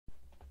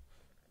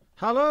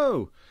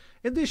Hello!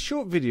 In this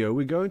short video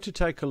we're going to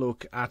take a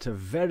look at a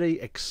very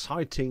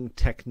exciting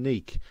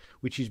technique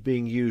which is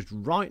being used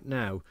right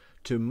now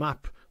to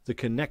map the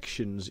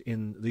connections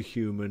in the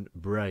human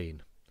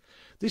brain.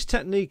 This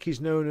technique is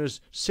known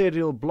as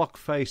serial block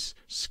face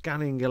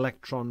scanning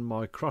electron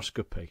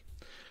microscopy,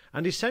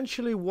 and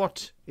essentially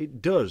what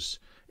it does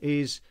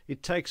is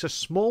it takes a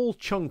small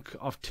chunk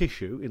of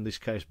tissue, in this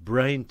case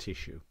brain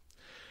tissue,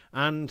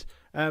 and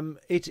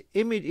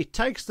it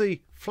takes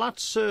the flat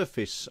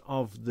surface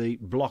of the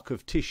block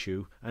of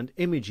tissue and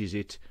images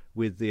it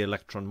with the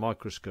electron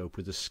microscope,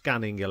 with the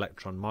scanning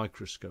electron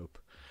microscope.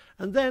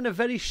 And then a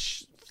very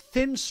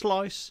thin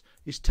slice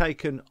is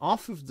taken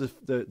off of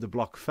the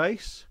block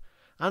face,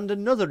 and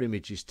another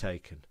image is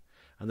taken.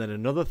 And then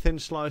another thin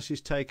slice is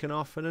taken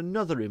off and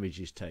another image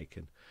is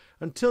taken,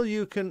 until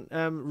you can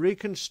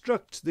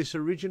reconstruct this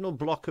original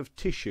block of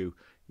tissue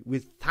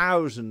with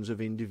thousands of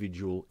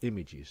individual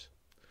images.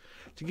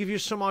 To give you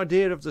some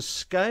idea of the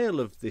scale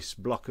of this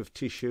block of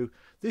tissue,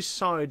 this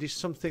side is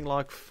something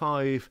like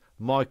 5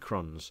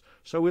 microns.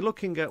 So we're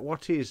looking at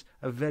what is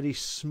a very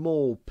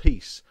small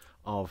piece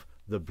of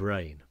the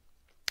brain.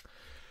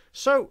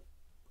 So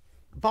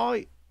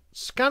by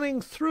scanning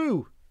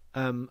through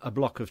a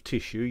block of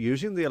tissue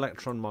using the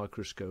electron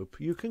microscope,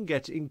 you can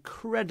get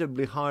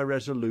incredibly high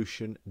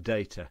resolution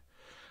data.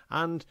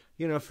 And,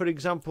 you know, for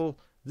example,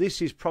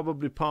 this is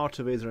probably part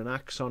of either an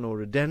axon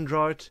or a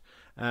dendrite,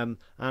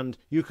 and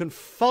you can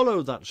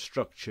follow that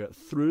structure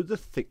through the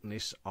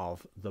thickness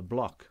of the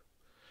block.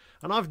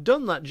 And I've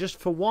done that just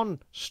for one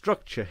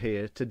structure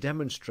here to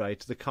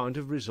demonstrate the kind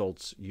of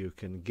results you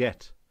can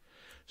get.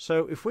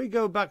 So if we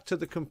go back to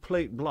the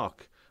complete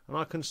block, and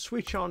I can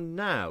switch on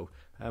now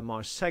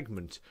my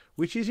segment,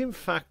 which is in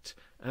fact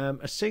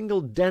a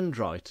single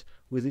dendrite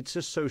with its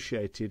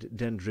associated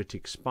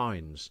dendritic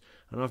spines,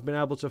 and I've been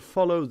able to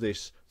follow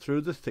this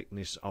through the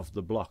thickness of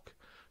the block,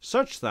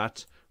 such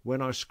that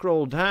when I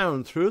scroll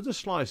down through the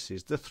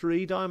slices, the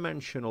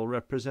three-dimensional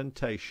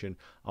representation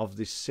of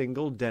this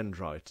single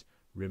dendrite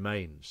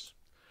remains.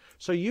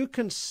 So you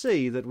can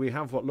see that we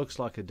have what looks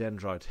like a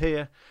dendrite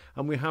here,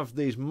 and we have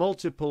these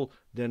multiple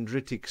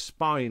dendritic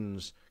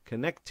spines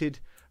connected,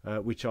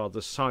 which are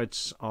the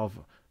sites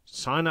of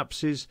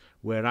synapses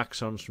where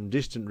axons from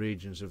distant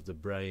regions of the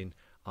brain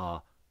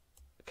are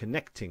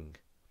connecting.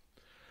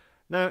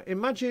 Now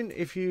imagine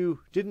if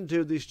you didn't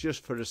do this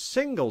just for a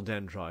single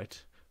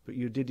dendrite, but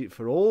you did it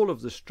for all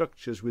of the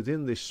structures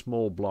within this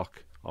small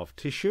block of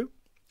tissue.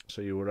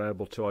 So you were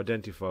able to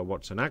identify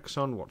what's an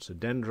axon, what's a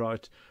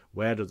dendrite,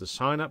 where are the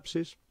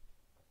synapses.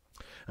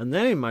 And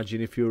then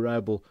imagine if you were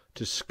able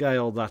to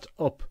scale that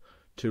up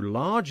to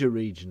larger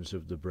regions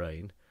of the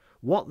brain,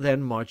 what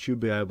then might you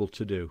be able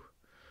to do?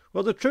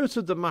 Well, the truth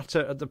of the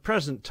matter at the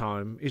present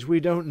time is we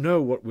don't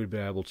know what we'd be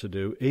able to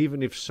do,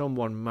 even if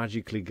someone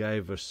magically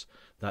gave us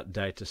that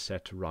data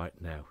set right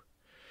now.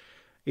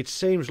 It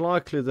seems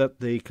likely that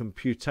the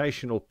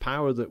computational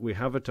power that we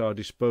have at our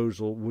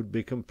disposal would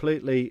be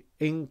completely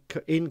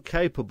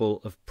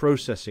incapable of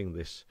processing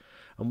this,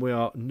 and we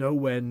are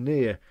nowhere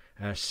near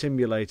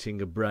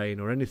simulating a brain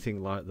or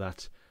anything like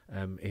that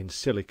in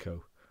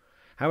silico.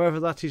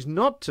 However, that is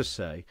not to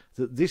say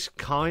that this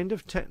kind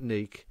of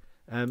technique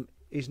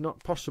is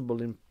not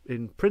possible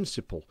in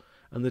principle,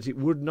 and that it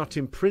would not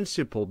in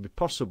principle be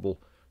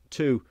possible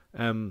to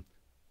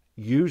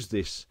use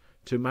this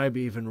to maybe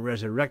even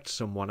resurrect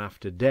someone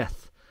after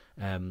death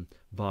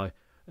by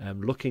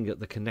looking at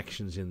the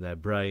connections in their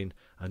brain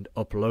and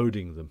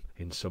uploading them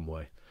in some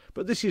way.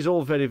 But this is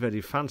all very,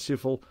 very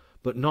fanciful,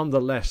 but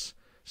nonetheless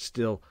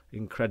still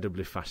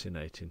incredibly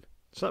fascinating.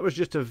 So that was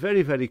just a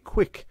very, very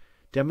quick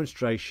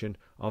demonstration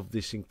of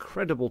this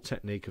incredible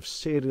technique of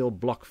serial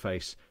block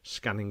face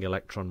scanning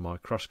electron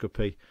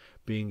microscopy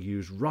being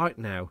used right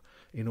now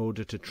in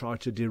order to try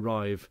to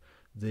derive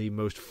the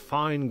most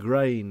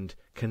fine-grained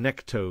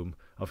connectome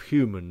of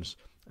humans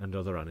and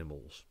other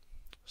animals.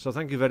 So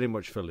thank you very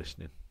much for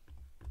listening.